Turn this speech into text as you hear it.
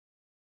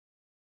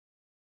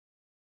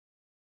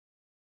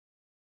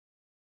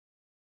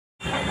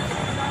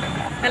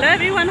Hello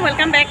everyone,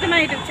 welcome back to my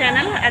YouTube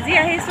channel. আজি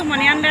আহিছো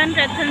মনিয়ান্দান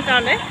trade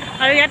চেণ্টাৰলৈ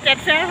আৰু ইয়াত ট্ৰেড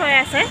ফেয়াৰ হৈ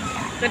আছে।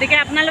 গতিকে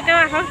আপোনালোকেও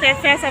আহক ট্ৰেড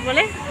ফেয়াৰ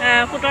চাবলৈ।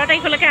 17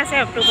 তাৰিখলৈকে আছে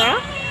অক্টোবৰৰ।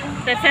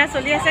 ট্ৰেড ফেয়াৰ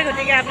চলি আছে,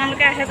 গতিকে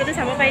আপোনালোকে আহে যদি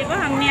চাব পাৰিব।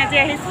 আমি আজি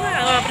আহিছো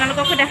আৰু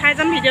আপোনালোককো দেখাই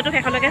যাম, ভিডিঅ'টো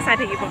শেষলৈকে চাই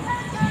থাকিব।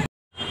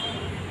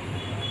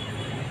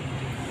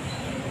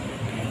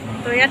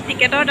 তো ইয়াত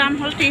টিকেটৰ দাম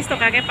হ'ল 30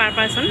 টকাকৈ পাৰ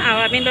পাৰ্চন আৰু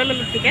আমি লৈ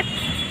ল'লোঁ টিকেট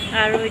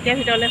আৰু এতিয়া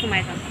ভিতৰলৈ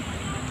সোমাই যাম।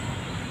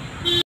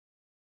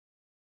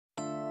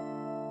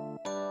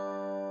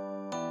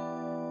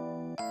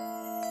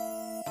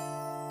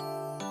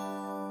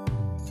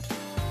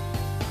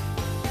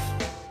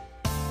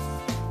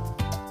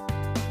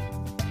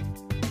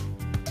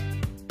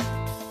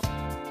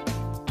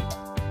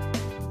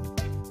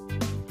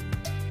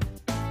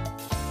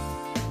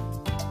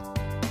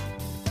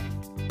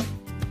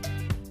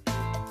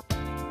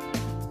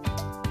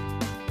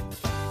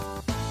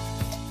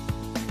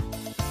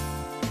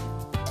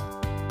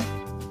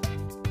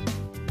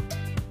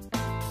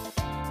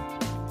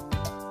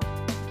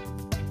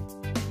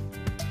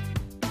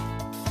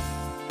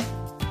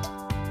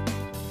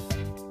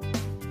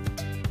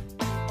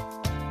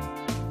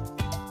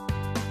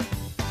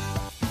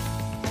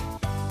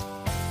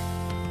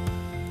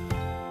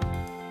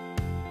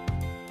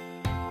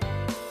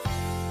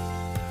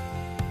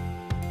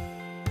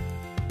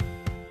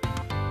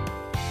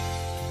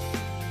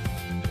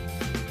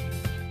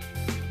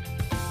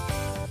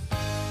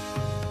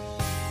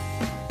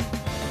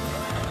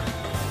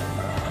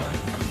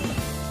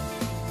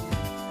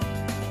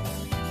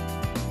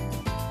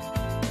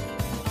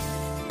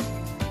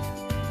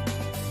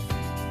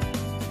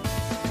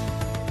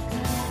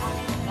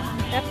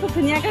 ইয়াত খুব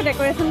ধুনীয়াকৈ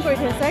ডেকৰেশ্যন কৰি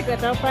থৈছে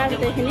গেটৰ পৰা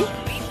গোটেইখিনি,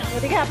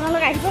 গতিকে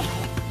আপোনালোক আহিব।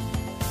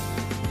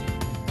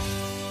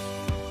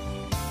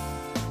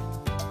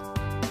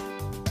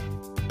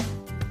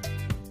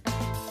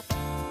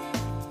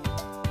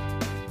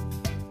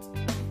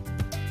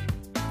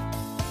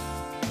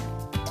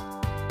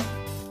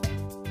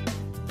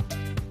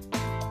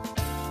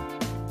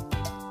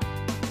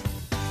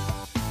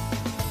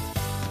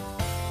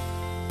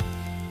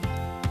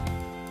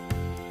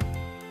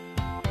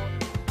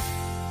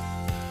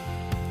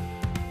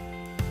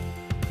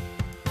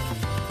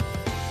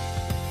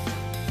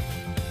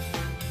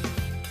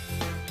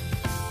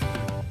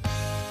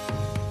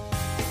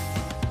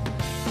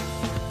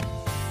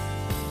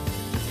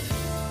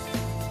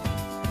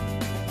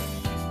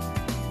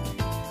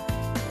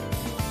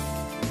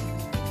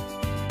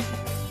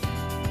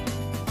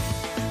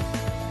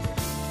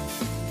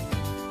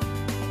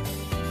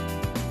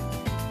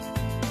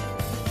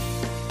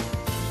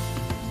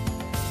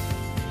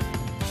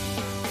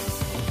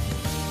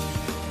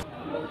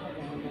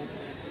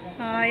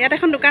 ইয়াত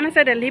এখন দোকান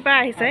আছে, দিল্লীৰ পৰা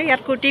আহিছে।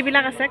 ইয়াত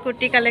কুৰ্তিবিলাক আছে,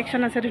 কুৰ্তি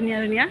কালেक्शन আছে ধুনীয়া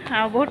ধুনীয়া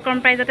আৰু বহুত কম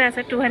प्राइसতে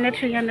আছে,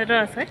 200-300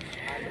 আছে।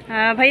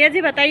 भैया जी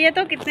बताइए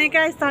तो कितने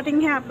का स्टार्टिंग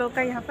है आप लोग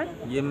का यहाँ पर?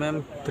 ये मैम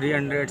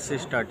 300 से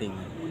स्टार्टिंग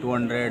है,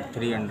 200,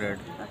 300।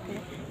 ओके,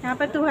 यहाँ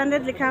पर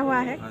 200 लिखा हुआ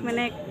है,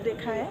 मैंने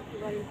देखा है।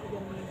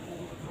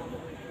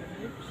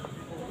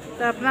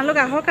 तो अपना लोग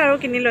आहक और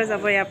किनी लो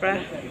जाबो यहाँ पर।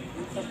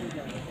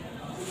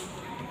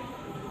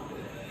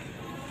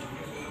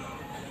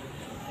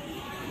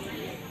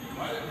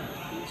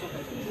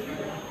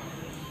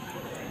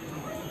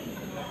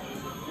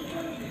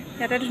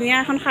 ইয়াতে ধুনীয়া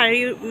এখন শাড়ী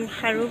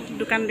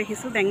দোকান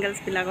দেখিছোঁ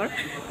বেংগলছবিলাকৰ,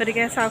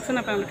 গতিকে চাওকচোন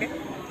আপোনালোকে।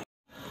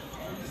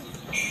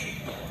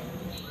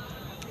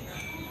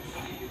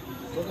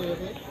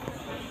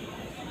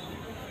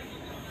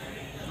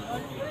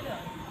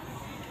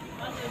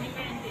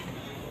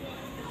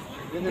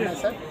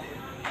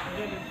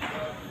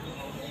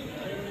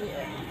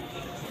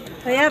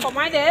 भैया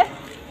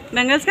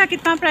बेंगल्स का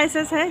कितना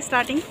प्राइसेस है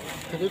स्टार्टिंग?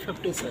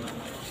 350 से।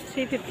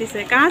 350 से।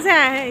 कहाँ से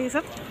आया है ये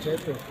सब?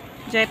 Jaipur.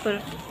 Jaipur.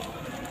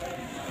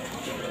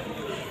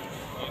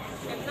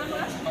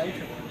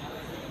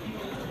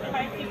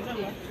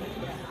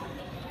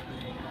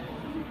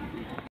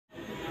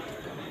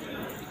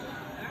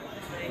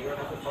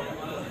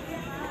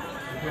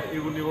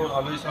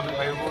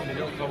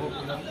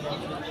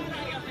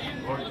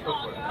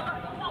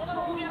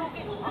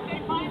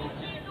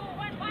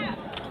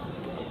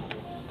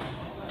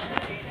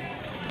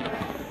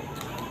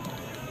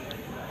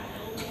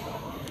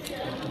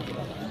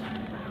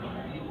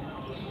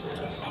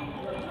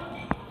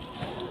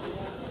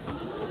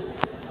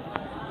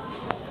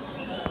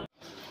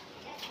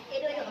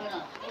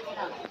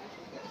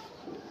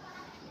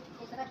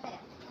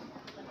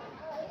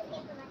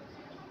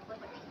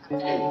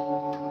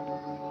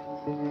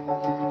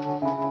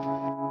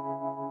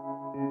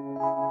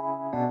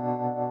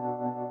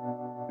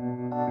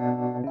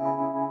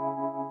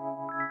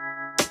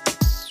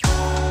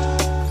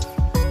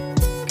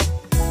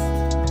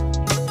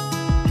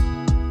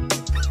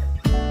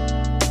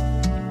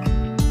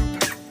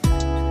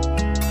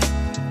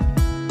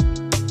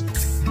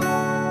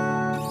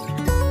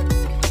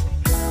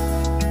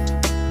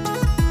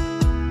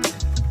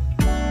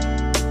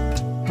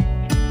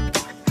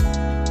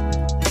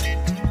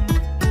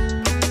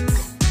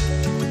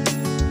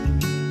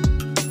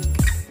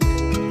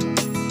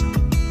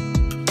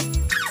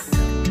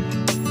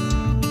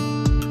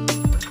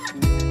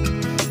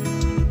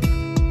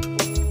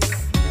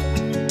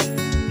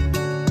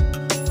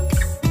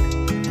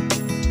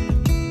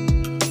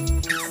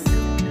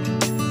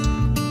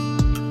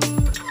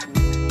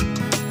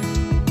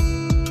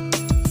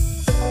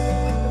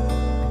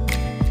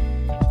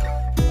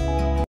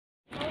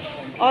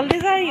 all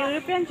these are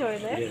European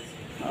jewelry? Yes.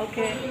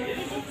 Okay.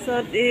 So,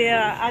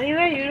 are you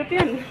a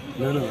European?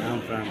 No,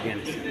 I'm from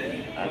Afghanistan.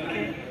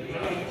 Okay.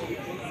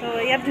 So,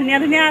 ইয়াত ধুনীয়া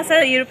ধুনীয়া আছে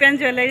ইউৰোপিয়ান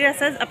জুৱেলাৰী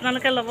আছে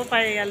আপোনালোকে ল'ব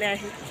পাৰে ইয়ালৈ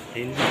আহি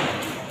Hindi.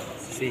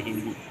 Say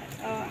Hindi.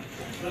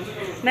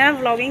 मेरा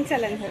व्लॉगिंग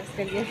चैनल है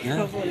उसके लिए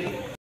तो बोलिए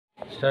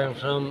Starting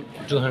from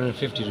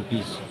 250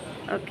 rupees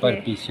Okay. per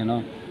piece, you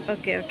know.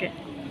 Okay, okay.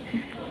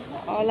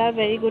 All are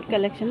very good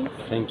collection.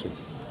 Thank you.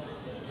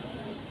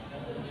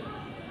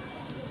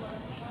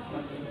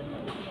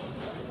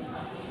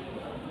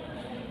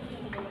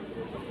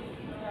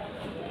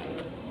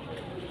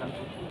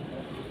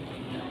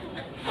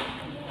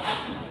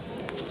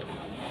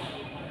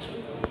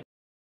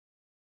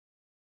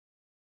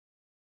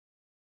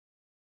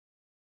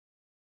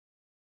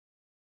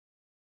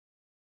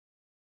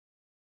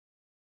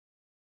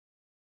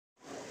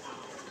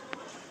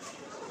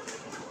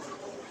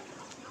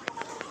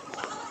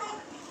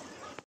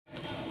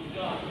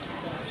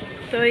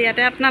 তো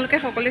ইয়াতে আপোনালোকে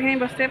সকলোখিনি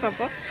বস্তুৱে পাব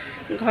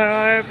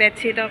ঘৰৰ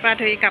বেডশ্বীটৰ পৰা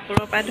ধৰি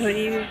কাপোৰৰ পৰা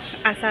ধৰি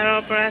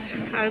আচাৰৰ পৰা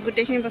আৰু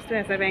গোটেইখিনি বস্তু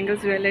আছে বেংগল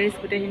জুৱেলাৰিজ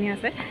গোটেইখিনি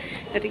আছে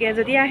গতিকে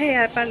যদি আহে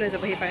ইয়াৰ পৰা লৈ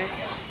যাবহি পাৰে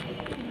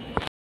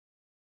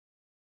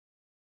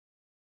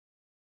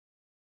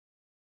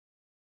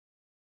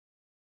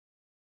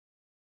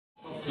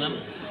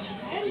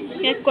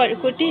ये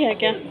कुर्ती है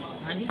क्या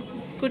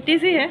कुर्ती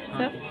सी है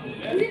सब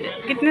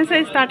कितने से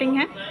स्टार्टिंग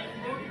है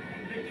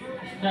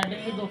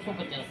स्टार्टिंग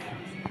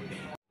 250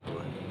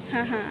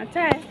 हाँ हाँ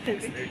अच्छा है फिर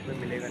भी रेट पे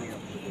मिलेगा नहीं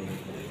आपको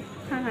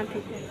हाँ हाँ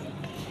ठीक है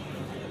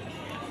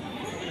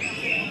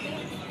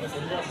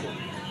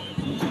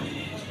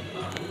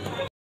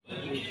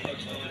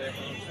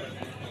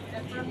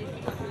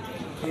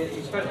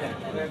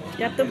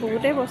ইয়াততো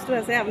বহুতেই বস্তু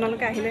আছে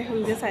আপোনালোকে আহিলে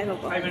নিজে চাই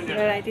ল'ব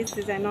ভেৰাইটিজ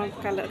ডিজাইনৰ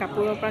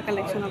কাপোৰৰ পৰা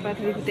কালেকশ্যনৰ পৰা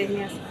ধৰি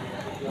গোটেইখিনি আছে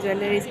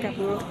জুৱেলাৰিজ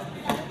কাপোৰৰ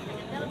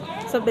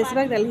চব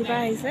বেছিভাগ দিল্লীৰ পৰা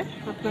আহিছে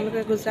আপোনালোকে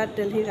গুজৰাট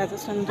দিল্লী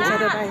ৰাজস্থান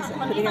গুজৰাটৰ পৰা আহিছে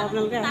গতিকে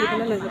আপোনালোকে আহি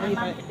পেলাই লৈ যাবহি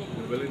পাৰে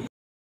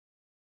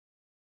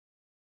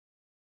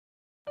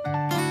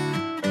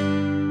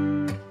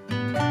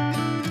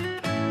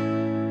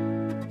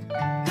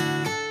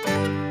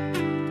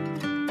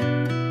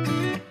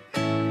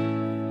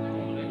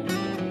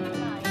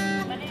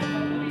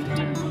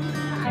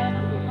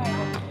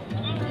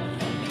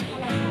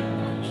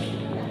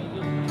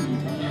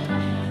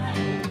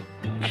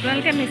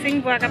আপোনালোকে মিচিং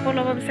বোৱা কাপোৰ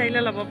ল'ব বিচাৰিলে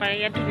ল'ব পাৰে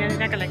ইয়াত ধুনীয়া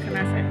ধুনীয়া কালেকশ্যন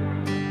আছে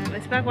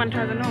বেছিভাগ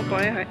 1000ৰ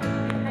ওপৰে হয়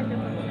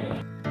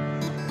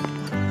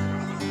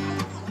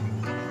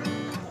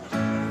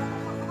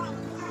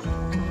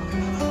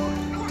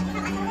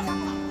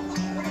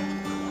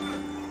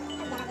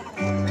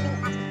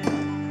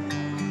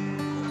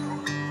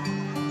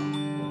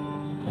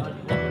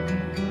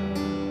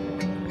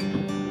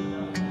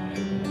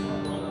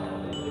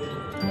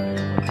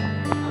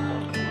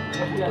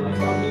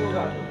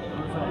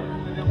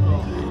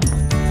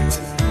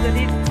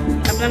যদি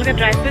আপোনালোকে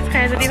ড্ৰাই ফ্ৰুটছ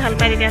খাই যদি ভাল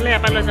পায় তেতিয়াহ'লে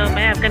ইয়াৰ পৰা লৈ যাব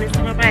পাৰে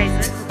আফগানিস্তানৰ পৰা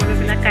আহিছে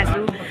সকলোবিলাক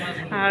কাজু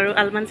আৰু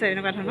আলমণ্ড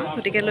এনেকুৱা ধৰণৰ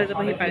গতিকে লৈ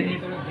যাবহি পাৰে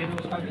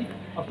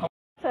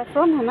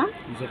सेफ्रॉन है ना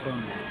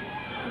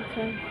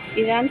अच्छा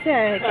ईरान से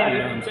आया है क्या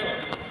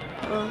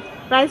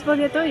प्राइस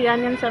बोलिए तो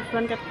ईरानियन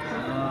सेफ्रॉन का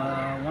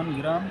 1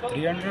 gram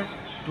 300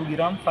 2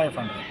 gram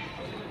 500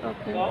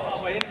 ओके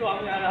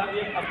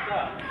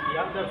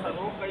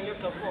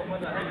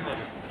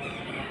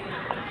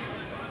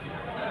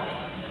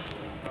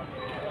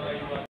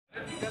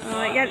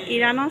ইয়াত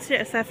ইৰাণৰ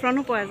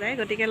চেফ্ৰনো পোৱা যায়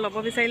গতিকে ল'ব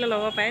বিচাৰিলে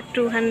ল'ব পাৰে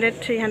 200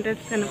 300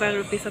 তেনেকুৱা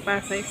ৰুপিছৰ পৰা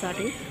আছে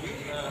ষ্টাৰ্টিং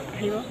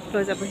আহিব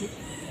লৈ যাবহি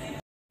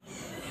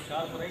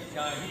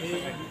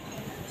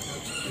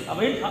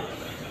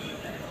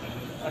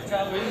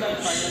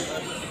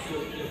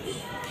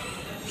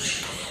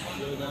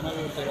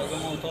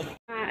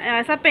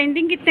ऐसा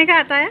पेंटिंग कितने का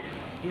आता है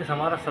ये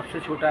हमारा सबसे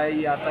छोटा है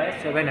ये आता है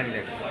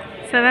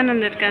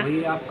 700 का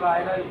वही आपका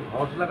आएगा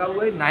हॉट लगा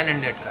हुआ है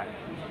 900 का है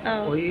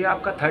और ये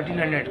आपका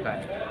 1300 का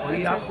है और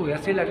ये आपको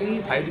ऐसे लगेगी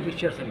 5D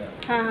पिक्चर से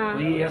हाँ हाँ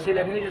ये ऐसे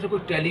लगेगा जैसे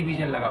कोई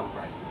टेलीविजन लगा हुआ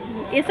है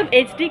ये सब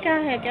HD का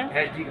है क्या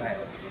HD का है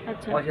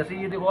अच्छा और जैसे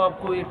ये देखो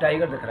आपको ये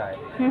टाइगर दिख रहा है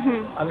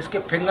अब इसके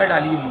फिंगर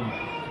डालिए मुंह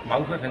में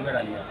माउथ में फिंगर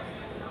डालिए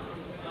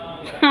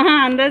हाँ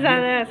अंदर जा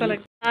रहा है ऐसा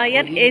लगता है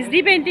ইয়াত HD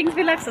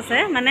পেইণ্টিংছবিলাক আছে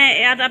মানে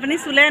ইয়াত আপুনি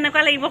চুলে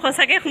এনেকুৱা লাগিব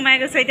সঁচাকৈ সোমাই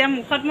গৈছে এতিয়া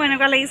মুখত মোৰ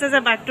এনেকুৱা লাগিছে যে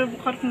বাঘটোৰ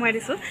মুখত সোমাই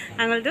দিছোঁ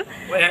আঙুলিটো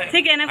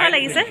ঠিক এনেকুৱা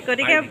লাগিছে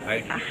গতিকে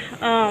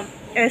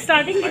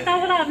स्टार्टिंग कितना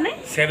बोला आपने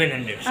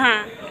 700 हाँ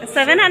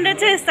 700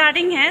 से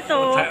स्टार्टिंग है तो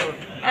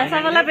ऐसा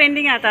वाला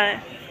पेंटिंग आता है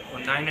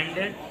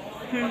 900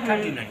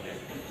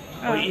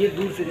 1300 और ये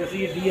दूर से जैसे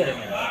ये डियर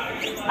है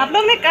आप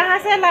लोग ने कहाँ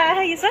से लाया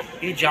है ये सब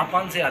ये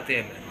जापान से आते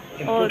हैं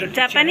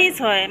জাপানিজ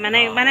হয় মানে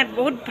মানে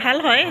বহুত ভাল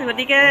হয়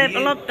গতিকে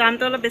অলপ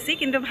দামটো অলপ বেছি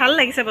কিন্তু ভাল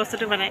লাগিছে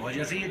বস্তুটো মানে और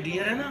जैसे ये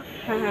डियर है ना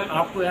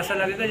आपको ऐसा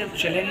लगेगा जब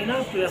चलेंगे ना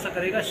तो ऐसा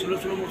करेगा स्लो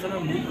स्लो मोशन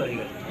में मूव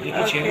करेगा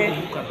देखिए छेद में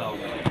मूव कर रहा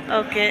होगा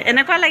ओके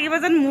এনেকুৱা লাগিব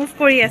যেন মুভ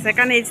কৰি আছে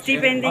কাৰণ HD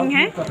পেইণ্টিং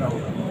হে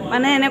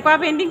মানে এনেকুৱা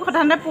পেইণ্টিং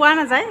সাধাৰণতে পোৱা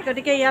নাযায়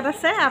গতিকে ইয়াত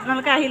আছে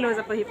আপোনালোকে আহি লৈ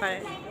যাবহি পাৰে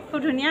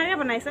খুব ধুনীয়াকৈ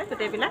বনাইছে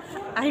গোটেইবিলাক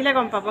আহিলে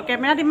গম পাব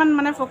কেমেৰাত ইমান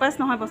মানে ফ'কাছ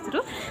নহয় বস্তুটো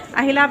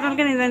আহিলে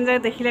আপোনালোকে নিজে নিজে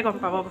দেখিলে গম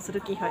পাব বস্তুটো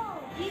কি হয়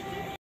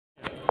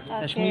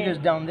Kashmir is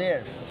down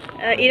there.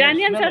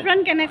 Iranian saffron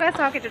কেনেকুৱা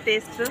চাওক এইটো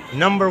টেষ্টটো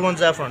Number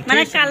 1 saffron.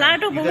 মানে Taste it.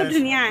 কালাৰটো You বহুত guys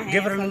ধুনীয়া আহে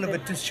Give her a little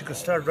bit so she can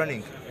start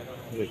running.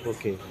 Wait,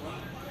 okay.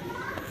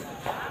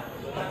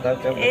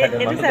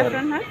 এইটো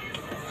saffron হয়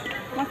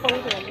মই ফলো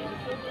কৰিলোঁ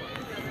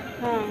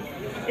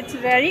it's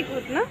very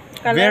good no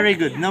color Very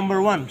good. Number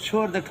 1. Show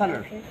her the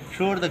color. Okay.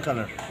 Show her the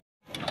color.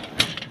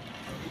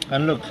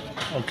 And look,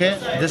 okay?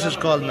 This is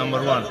called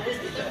number 1.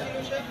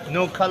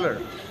 No color.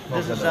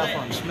 This is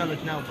saffron. Smell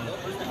it now.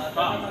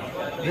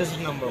 This is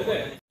number 1.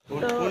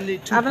 Only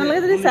 2 আপোনালোকে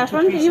যদি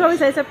saffron কিনিব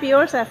বিচাৰিছে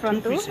পিয়ৰ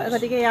saffronটো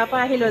গতিকে ইয়াৰ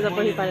পৰা আহি লৈ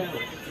যাবহি পাৰে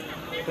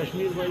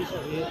Kashmir wise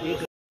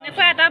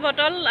এনেকুৱা এটা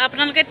বটল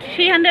আপোনালোকে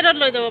 300ত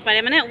লৈ যাব পাৰে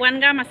মানে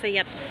 1 গ্ৰাম আছে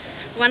ইয়াত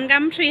 1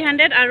 গ্ৰাম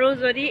 300 আৰু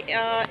যদি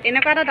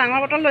এনেকুৱা এটা ডাঙৰ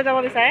বটল লৈ যাব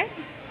বিচাৰে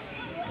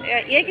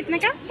ये कितने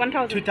का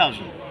 1000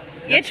 2000.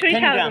 ये That's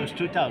 3000 10 grams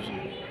 2000.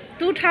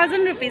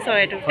 2000 rupees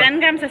হয় এইটো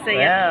 10 গ্ৰামছ আছে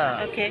ইয়াত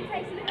Yeah. ওকে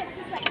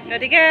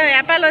গতিকে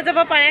ইয়াৰ পৰা লৈ যাব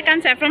পাৰে কাৰণ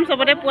saffron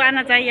চবতে পোৱা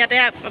নাযায় ইয়াতে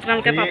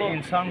আপোনালোকে পাব ये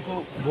इंसान को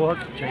बहुत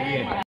चाहिए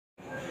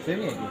सही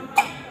है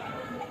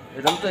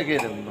एकदम तो के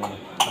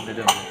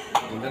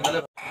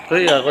तो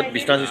ये আগত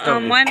বিছনা সিস্টেম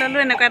মই ললো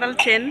এনেকুৱা এডাল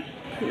চেইন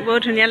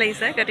বহুত ধুনীয়া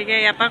লাগিছে গতিকে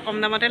ইয়াৰ পৰা কম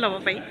দামতে ল'ব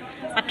পাৰি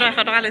মাত্ৰ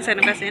 100 টকা লৈছে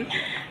এনেকুৱা চেইন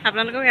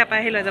আপোনালোকেও ইয়াৰ পৰা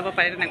আহি লৈ যাব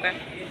পাৰে তেনেকুৱা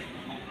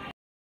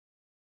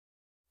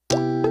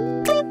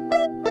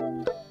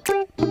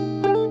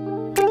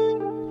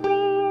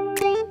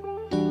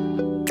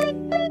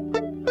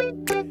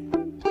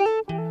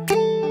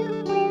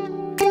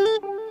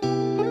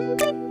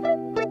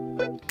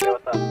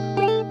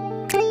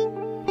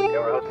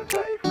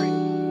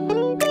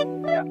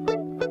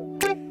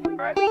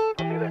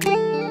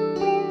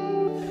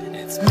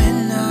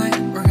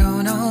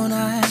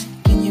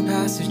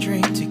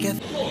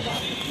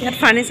ইয়াত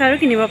ফাৰ্নিচাৰো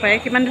কিনিব পাৰে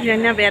কিমান ধুনীয়া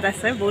ধুনীয়া বেড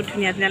আছে বহুত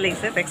ধুনীয়া ধুনীয়া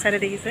লাগিছে বেক চাইডে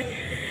দেখিছে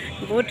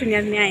বহুত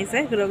ধুনীয়া ধুনীয়া আহিছে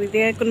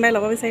গতিকে কোনোবাই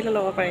ল'ব বিচাৰিলে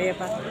ল'ব পাৰে ইয়াৰ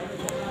পৰা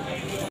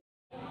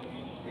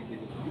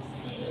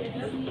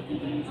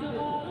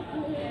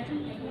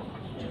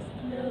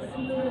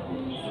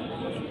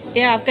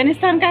ये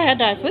अफगानिस्तान का है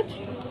ड्राई फ्रूट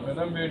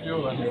मैडम वीडियो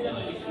बने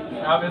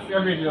आप इसका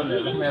वीडियो ले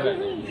लो मेरा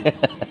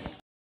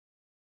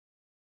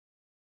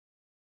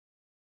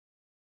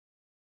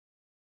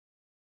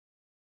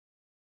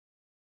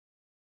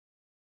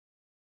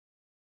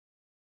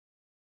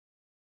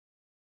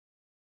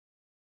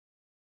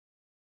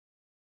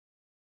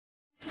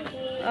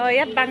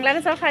ইয়াত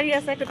বাংলাদেশৰ শাৰী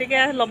আছে গতিকে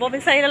ল'ব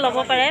বিচাৰিলে ল'ব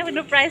পাৰে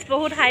কিন্তু প্ৰাইচ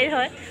বহুত হাই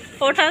হয়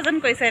 4000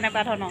 কৈছে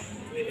এনেকুৱা ধৰণৰ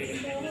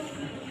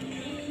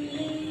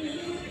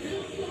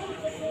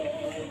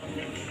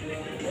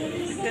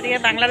গতিকে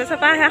বাংলাদেশৰ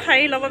পৰা অহা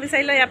শাৰী ল'ব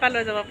বিচাৰিলে ইয়াৰ পৰা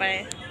লৈ যাব পাৰে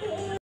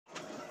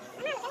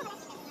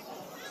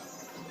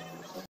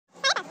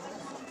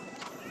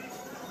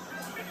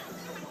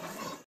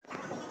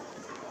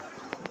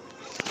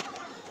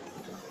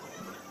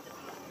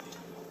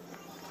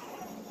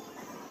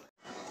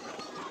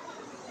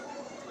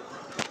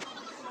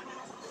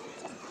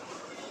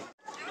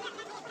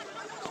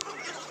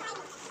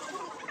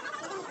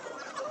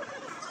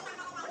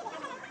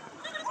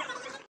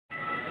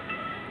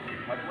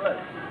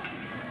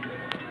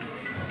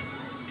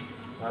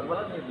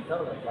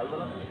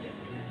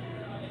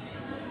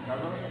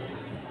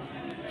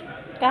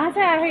कहाँ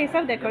से आया है ये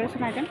सब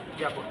डेकोरेशन आइटम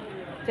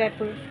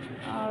जयपुर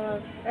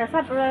और ऐसा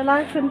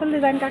वाला सिंपल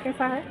डिज़ाइन का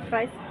कैसा है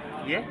प्राइस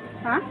ये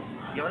हाँ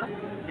ये वाला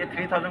ये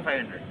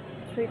 3500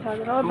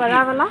 3000 और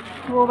बड़ा वाला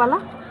वो वाला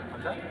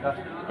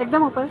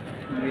एकदम ऊपर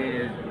ये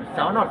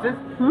 7 horses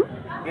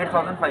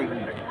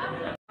 8500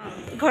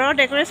 ঘৰৰ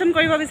ডেকোৰেশ্যন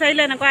কৰিব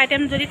বিচাৰিলে এনেকুৱা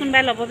আইটেম যদি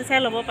কোনোবাই ল'ব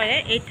বিচাৰে ল'ব পাৰে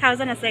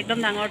 8000 আছে একদম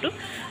ডাঙৰটো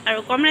আৰু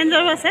কম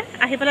ৰেঞ্জৰো আছে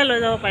আহি পেলাই লৈ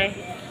যাব পাৰে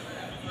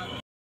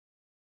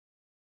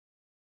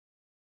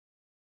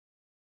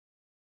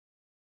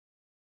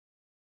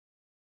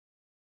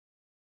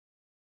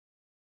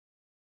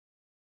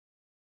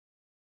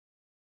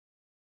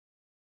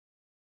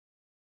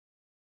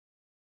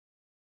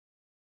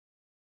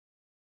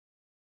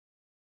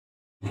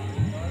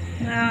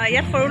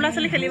ইয়াত সৰু ল'ৰা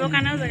ছোৱালী খেলিবৰ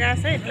কাৰণেও জেগা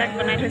আছে এইবিলাক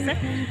বনাই থৈছে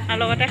আৰু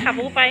লগতে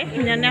খাবও পাৰে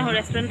ধুনীয়া ধুনীয়া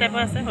ৰেষ্টুৰেণ্ট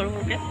টাইপৰ আছে সৰু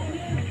সৰুকৈ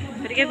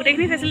গতিকে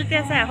গোটেইখিনি ফেচিলিটি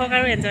আছে আহক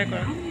আৰু এনজয়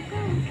কৰক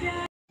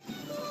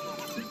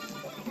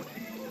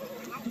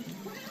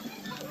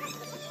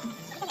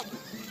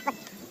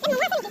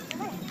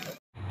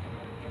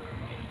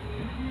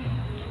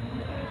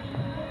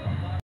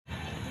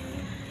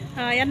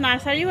ইয়াত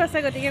নাৰ্চাৰীও আছে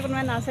গতিকে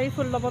কোনোবাই নাৰ্চাৰী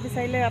ফুল ল'ব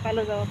বিচাৰিলে ইয়াৰ পৰা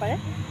লৈ যাব পাৰে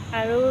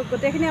আৰু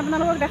গোটেইখিনি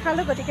আপোনালোকক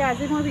দেখালোঁ গতিকে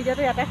আজি মই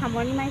ভিডিঅ'টো ইয়াতে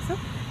সামৰণি মাৰিছোঁ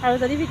আৰু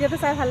যদি ভিডিঅ'টো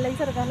চাই ভাল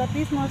লাগিছে তেতিয়াহ'লে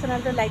প্লিজ মোৰ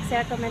চেনেলটো লাইক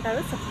শ্বেয়াৰ কমেণ্ট আৰু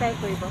ছাবস্ক্ৰাইব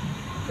কৰিব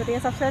গতিকে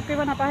ছাবস্ক্ৰাইব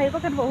কৰিব নাপাহৰিব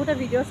কাৰণ বহুতে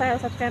ভিডিঅ' চাই আৰু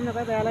ছাবস্ক্ৰাইব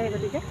নকৰে বেয়া লাগে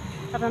গতিকে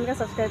আপোনালোকে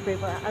ছাবস্ক্ৰাইব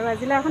কৰিব আৰু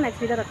আজিলৈ এখন নেক্সট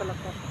ভিডিঅ'ত আকৌ লগ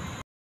পাম